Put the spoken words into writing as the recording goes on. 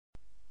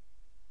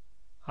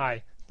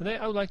Hi, today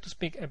I would like to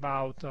speak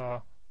about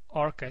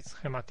Orcad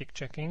schematic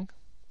checking,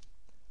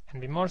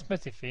 and be more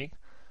specific,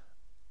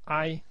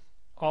 I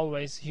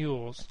always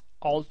use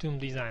Altium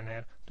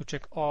Designer to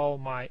check all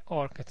my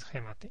Orcad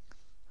schematics.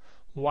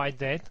 Why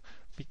that?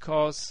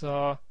 Because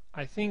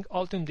I think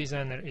Altium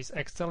Designer is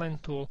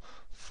excellent tool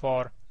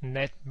for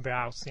net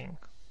browsing.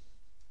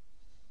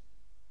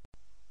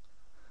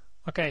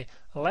 Okay,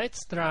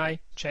 let's try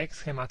check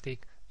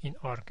schematic in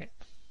Orcad.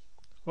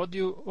 What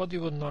you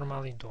would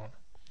normally do?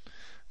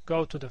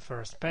 Go to the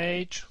first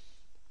page,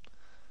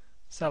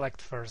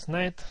 select first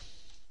net,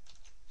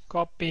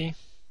 copy.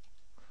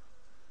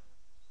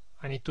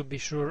 I need to be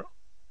sure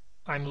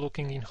I'm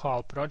looking in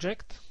whole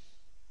project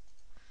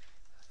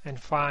and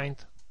find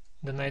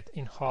the net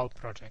in whole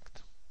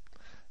project,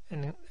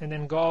 and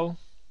then go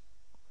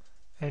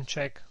and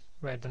check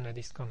where the net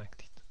is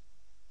connected.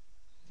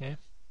 Yeah.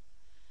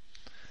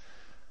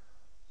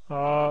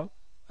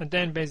 And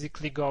then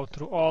basically go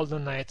through all the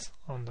nets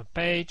on the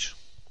page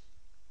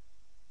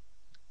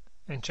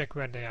and check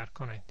where they are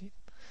connected.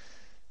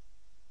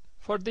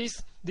 For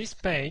this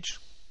page,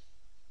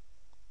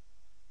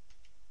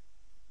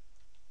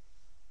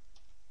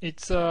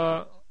 it's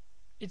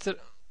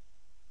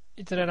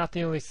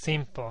relatively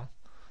simple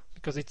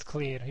because it's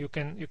clear. You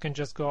can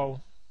just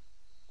go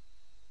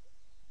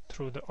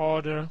through the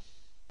order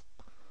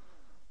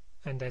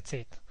and that's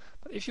it.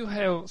 But if you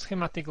have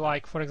schematic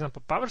like, for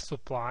example, power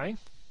supply,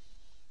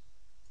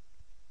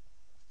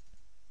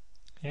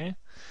 yeah,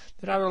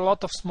 there are a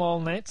lot of small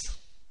nets,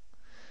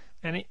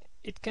 and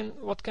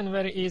what can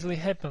very easily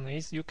happen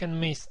is you can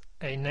miss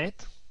a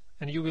net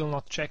and you will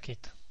not check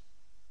it.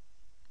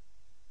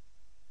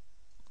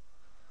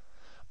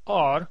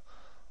 Or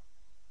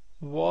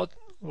what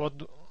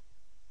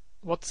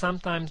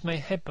sometimes may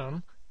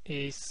happen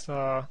is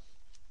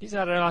these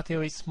are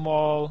relatively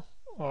small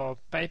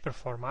paper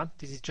format.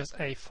 This is just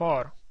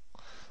A4,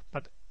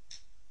 but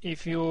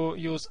if you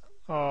use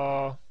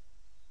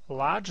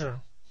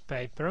larger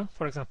paper,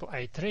 for example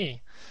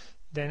A3,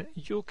 then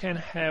you can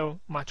have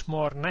much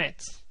more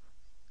nets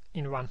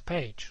in one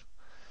page.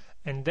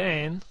 And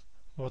then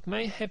what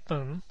may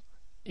happen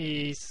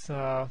is,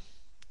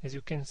 as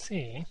you can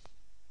see,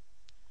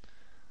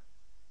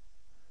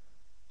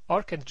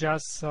 Orcad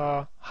just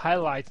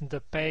highlight the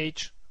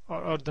page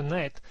or the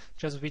net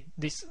just with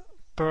this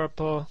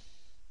purple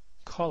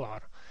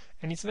color,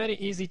 and it's very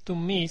easy to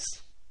miss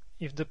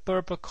if the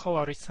purple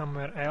color is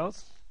somewhere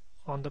else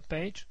on the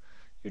page.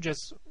 You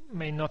just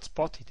may not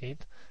spot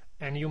it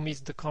and you miss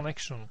the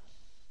connection.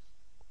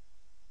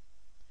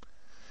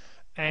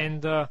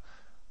 And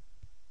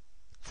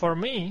for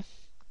me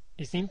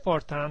it's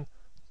important,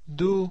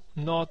 do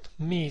not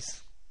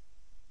miss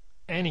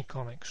any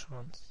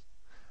connections,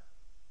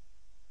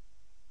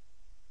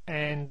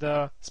 and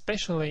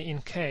especially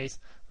in case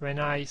when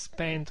I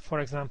spend,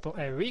 for example,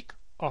 a week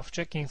of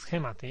checking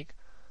schematic,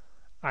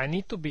 I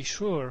need to be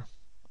sure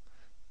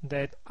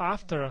that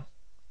after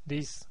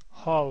this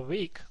whole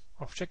week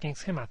of checking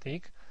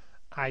schematic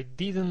I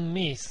didn't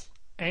miss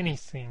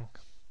anything.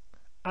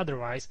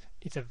 Otherwise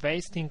it's a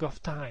wasting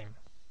of time,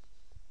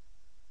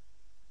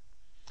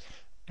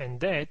 and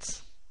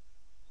that's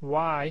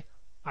why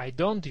I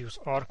don't use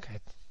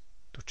Orcad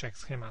to check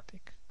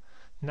schematic.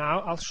 Now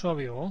I'll show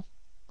you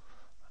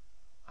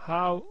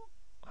how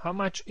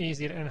much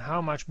easier and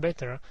how much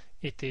better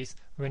it is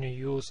when you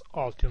use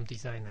Altium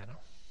Designer.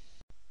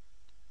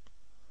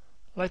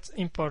 Let's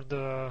import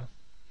the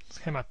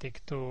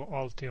schematic to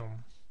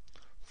Altium.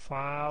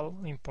 File,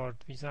 import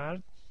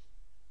wizard,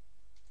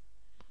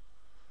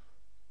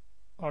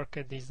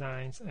 Orcad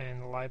designs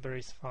and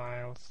libraries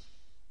files,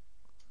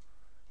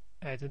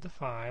 add the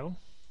file,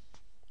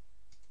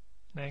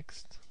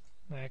 next,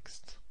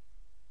 next,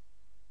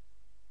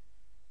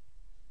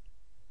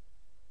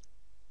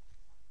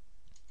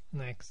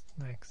 next,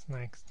 next,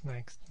 next,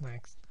 next,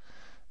 next,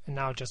 and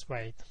now just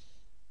wait.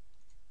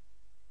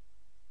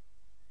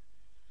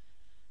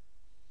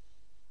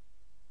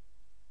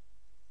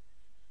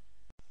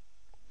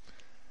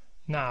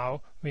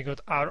 Now we got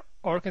our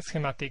Orcad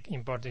schematic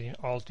imported in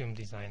Altium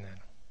Designer,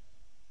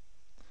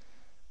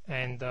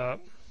 and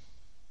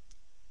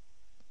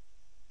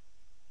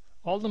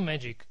all the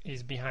magic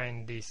is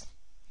behind this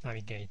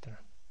Navigator.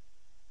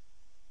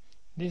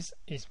 This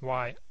is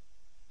why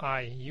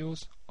I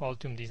use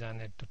Altium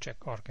Designer to check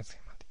Orcad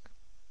schematic.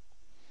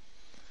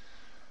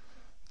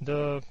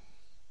 The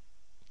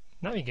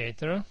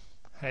Navigator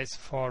has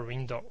 4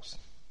 windows.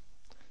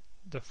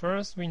 The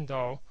first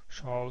window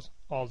shows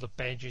all the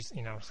pages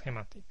in our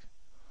schematic.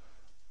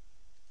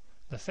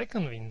 The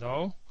second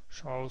window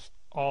shows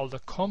all the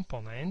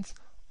components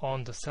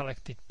on the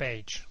selected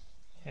page.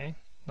 Okay?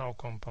 No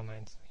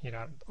components. Here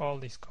are all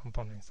these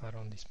components are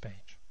on this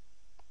page.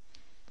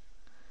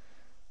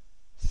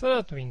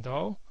 Third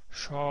window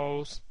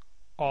shows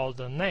all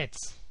the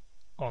nets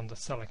on the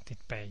selected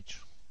page.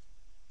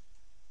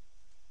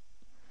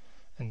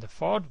 And the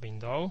fourth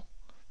window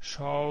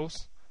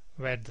shows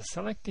where the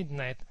selected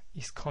net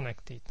is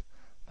connected,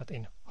 but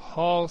in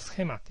whole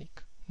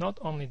schematic, not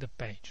only the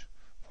page.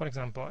 For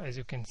example, as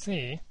you can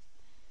see,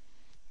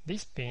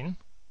 This pin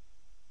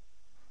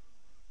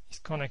is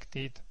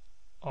connected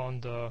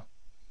on the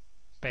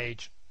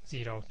page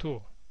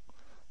 02,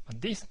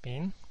 but this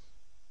pin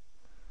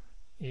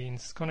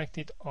is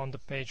connected on the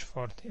page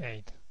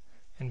 48,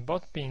 and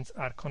both pins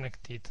are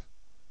connected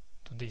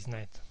to this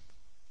net.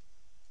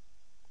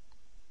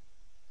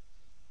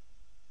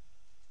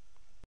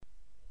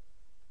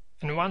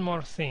 And one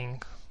more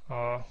thing,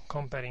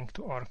 comparing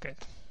to Orcad.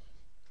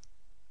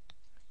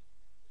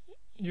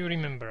 You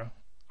remember,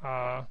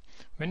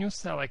 when you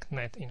select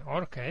net in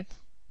Orcad,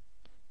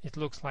 it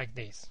looks like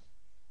this.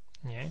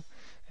 Yeah,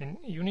 and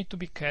you need to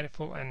be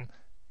careful,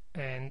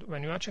 and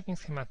when you are checking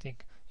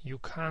schematic, you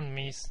can't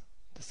miss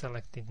the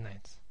selected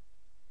nets.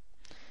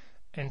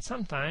 And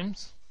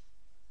sometimes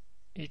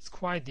it's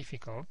quite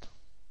difficult,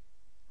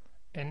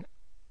 and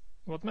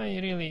what may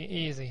really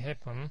easily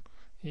happen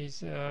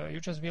is you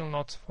just will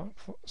not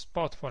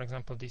spot, for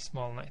example, this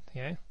small net,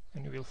 yeah,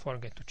 and you will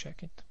forget to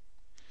check it.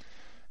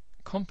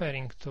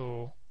 Comparing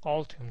to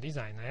Altium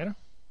Designer,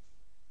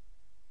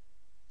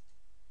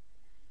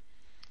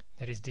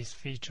 there is this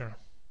feature.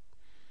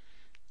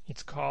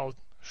 It's called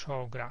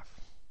Show Graph.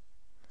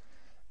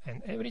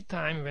 And every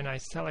time when I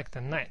select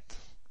a net,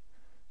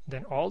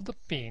 then all the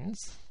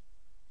pins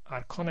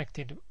are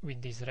connected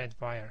with these red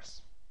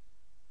wires.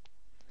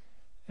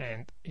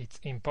 And it's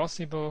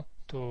impossible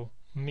to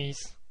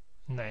miss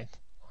net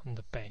on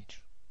the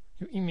page.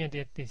 You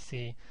immediately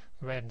see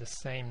where the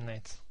same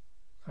nets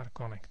are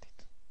connected.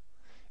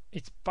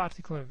 It's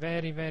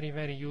particularly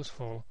very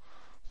useful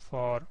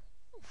for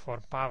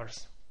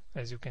powers.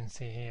 As you can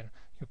see here,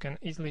 you can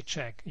easily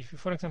check if you,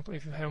 for example,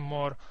 if you have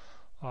more,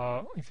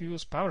 if you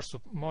use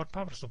more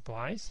power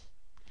supplies,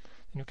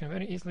 then you can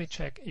very easily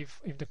check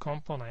if the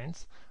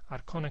components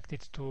are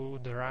connected to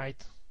the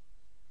right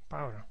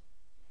power.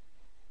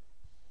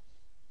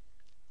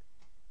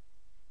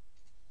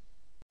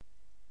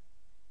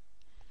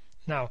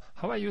 Now,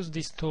 how I use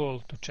this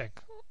tool to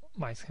check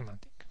my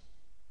schematic?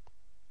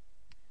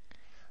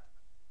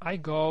 I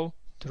go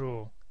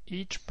through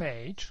each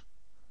page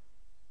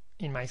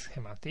in my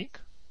schematic,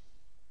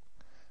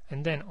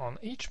 and then on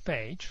each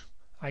page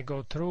I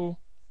go through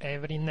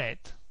every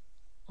net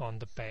on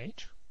the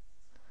page,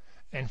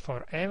 and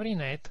for every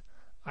net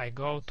I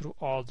go through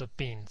all the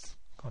pins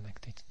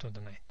connected to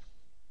the net.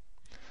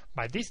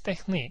 By this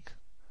technique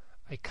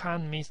I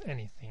can't miss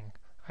anything.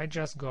 I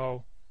just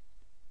go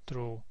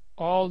through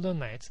all the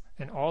nets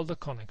and all the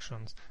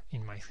connections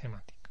in my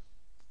schematic.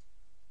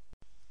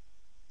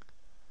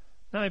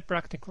 Now a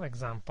practical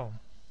example.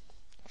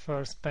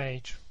 First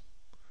page,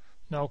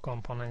 no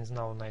components,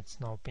 no nets,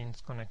 no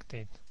pins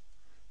connected.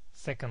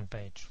 Second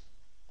page,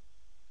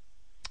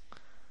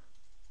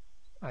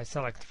 I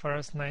select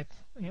first net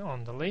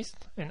on the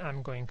list, and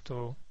I'm going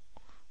to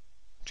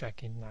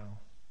check it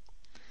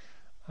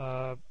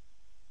now.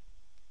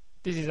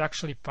 This is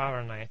actually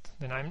power net.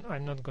 Then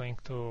I'm not going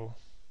to.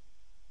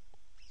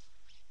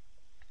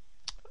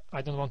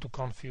 I don't want to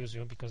confuse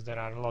you because there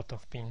are a lot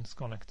of pins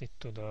connected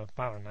to the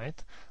power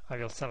net. I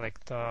will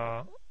select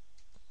a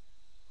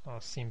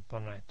simple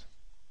net.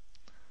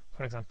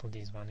 For example,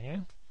 this one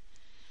here.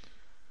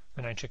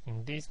 When I'm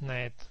checking this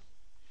net,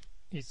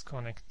 it's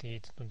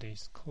connected to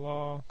this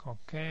clock,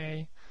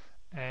 okay,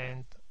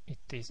 and it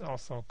is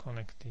also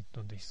connected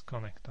to this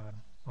connector,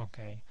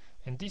 okay.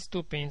 And these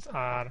two pins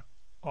are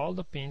all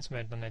the pins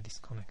where the net is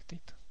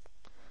connected.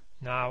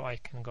 Now I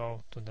can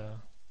go to the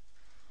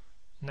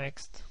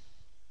next.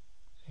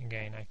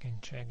 Again, I can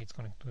check it's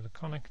connected to the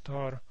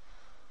connector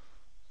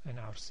and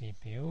our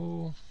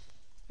CPU,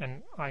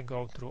 and I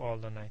go through all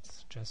the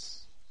nets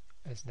just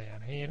as they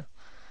are here.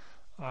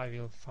 I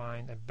will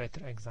find a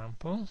better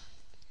example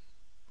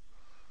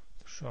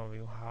to show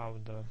you how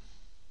the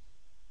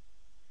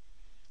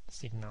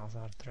signals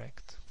are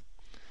tracked.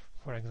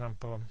 For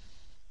example,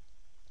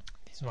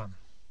 this one.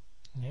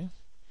 Yeah?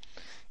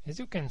 As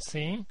you can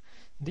see,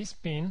 this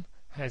pin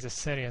has a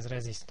series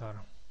resistor.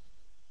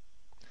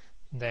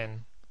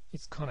 Then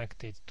it's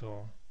connected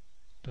to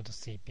the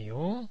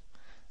CPU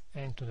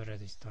and to the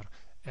resistor,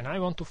 and I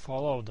want to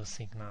follow the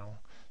signal.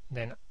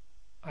 Then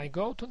I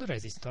go to the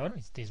resistor,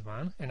 it's this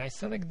one, and I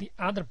select the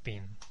other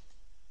pin.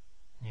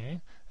 Yeah?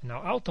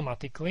 Now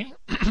automatically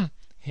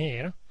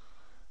here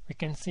we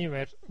can see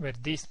where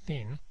this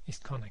pin is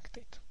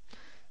connected.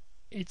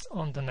 It's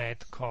on the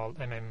net called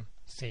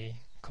MMC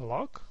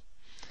clock,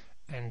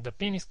 and the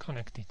pin is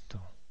connected to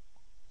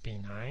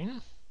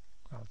P9.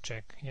 I'll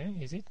check, yeah,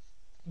 is it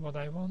what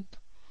I want?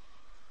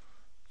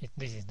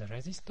 This is the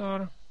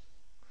resistor,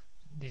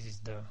 this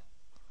is the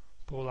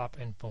pull up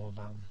and pull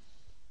down,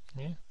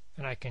 yeah?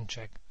 And I can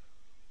check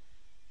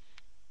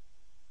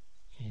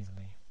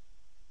easily.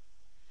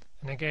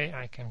 And again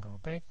I can go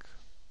back,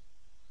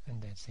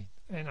 and that's it.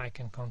 And I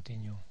can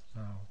continue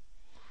now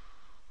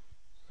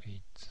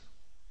with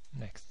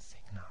next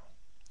signal.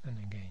 And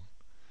again,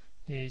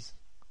 this,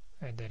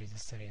 there is a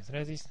series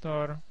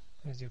resistor,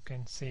 as you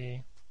can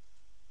see.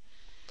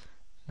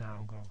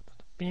 Now go to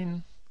the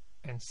pin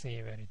and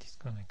see where it is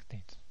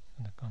connected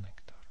to the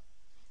connector.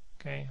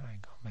 Okay, I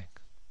go back.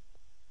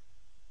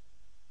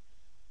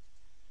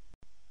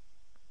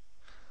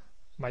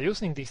 By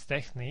using this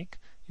technique,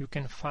 you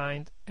can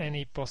find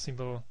any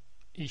possible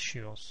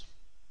issues.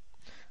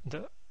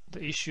 The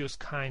issues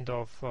kind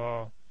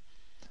of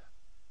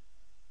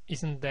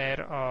isn't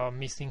there a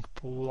missing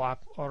pull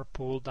up or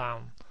pull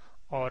down,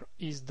 or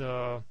is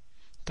the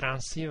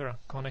transceiver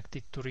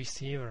connected to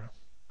receiver?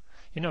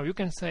 You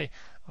can say,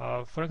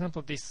 for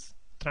example, this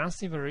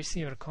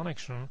transceiver-receiver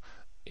connection,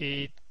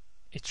 it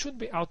should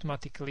be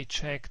automatically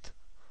checked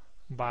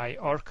by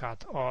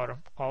Orcad or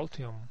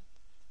Altium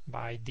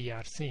by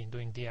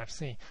doing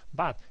DRC.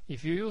 But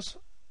if you use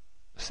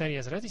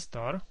series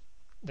resistor,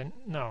 then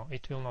no,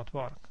 it will not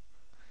work.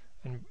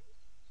 And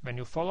when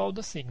you follow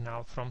the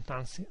signal from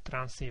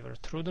transceiver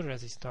through the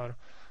resistor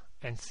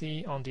and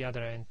see on the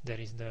other end there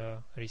is the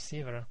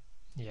receiver,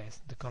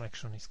 yes, the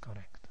connection is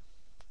correct.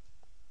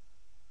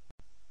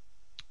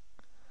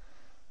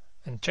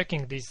 And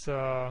checking these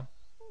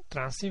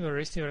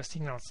transceiver-receiver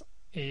signals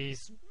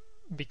is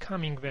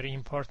becoming very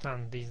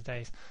important these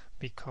days,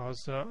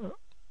 because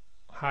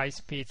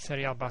high-speed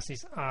serial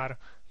buses are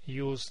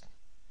used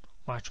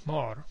much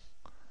more,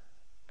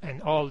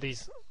 and all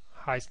these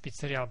high-speed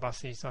serial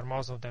buses, or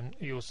most of them,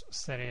 use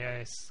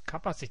series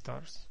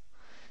capacitors.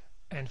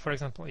 And for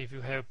example, if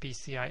you have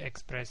PCI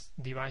Express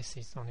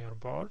devices on your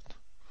board,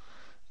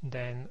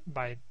 then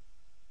by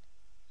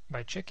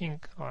checking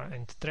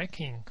and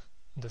tracking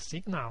the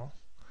signal,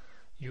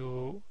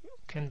 you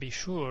can be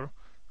sure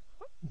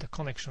the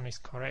connection is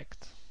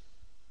correct.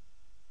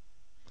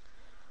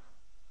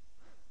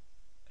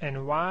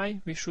 And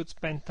why we should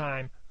spend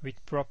time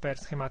with proper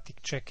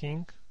schematic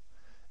checking?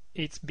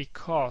 It's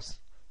because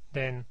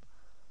then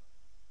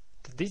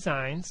the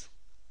designs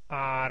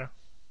are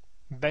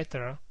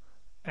better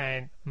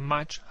and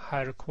much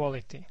higher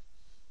quality.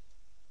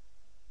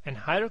 And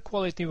higher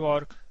quality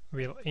work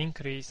will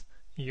increase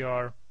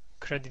your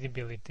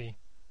credibility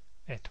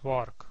at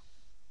work.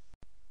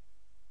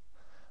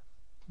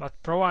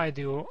 But provide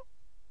you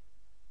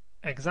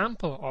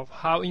example of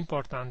how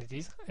important it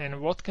is and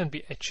what can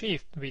be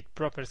achieved with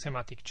proper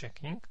schematic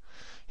checking.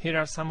 Here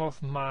are some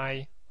of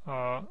my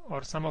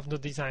or some of the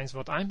designs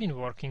what I've been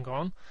working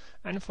on.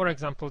 And for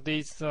example,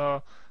 this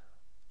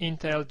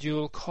Intel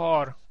dual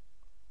core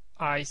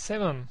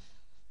i7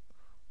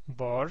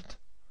 board,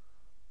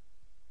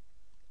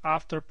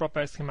 after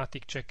proper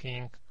schematic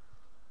checking,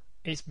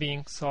 is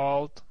being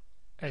sold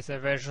as a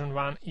version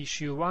 1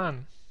 issue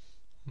 1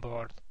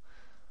 board.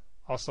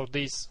 Also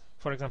this,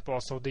 for example,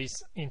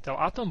 this Intel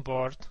Atom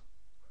board,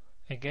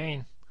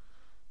 again,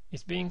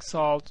 is being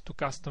sold to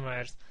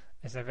customers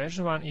as a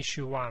version 1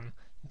 issue 1.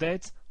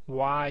 That's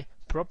why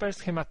proper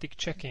schematic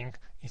checking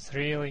is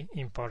really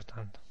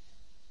important.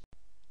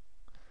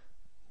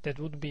 That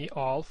would be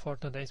all for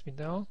today's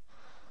video.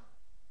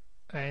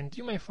 And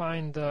you may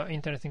find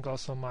interesting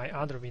also my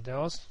other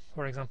videos,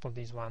 for example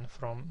this one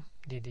from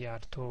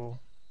DDR2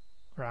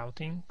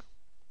 routing.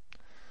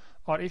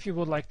 Or if you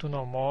would like to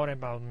know more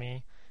about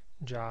me,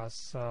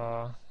 just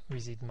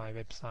visit my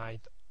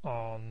website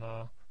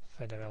on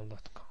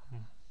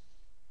fedevel.com.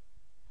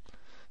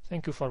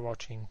 Thank you for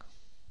watching.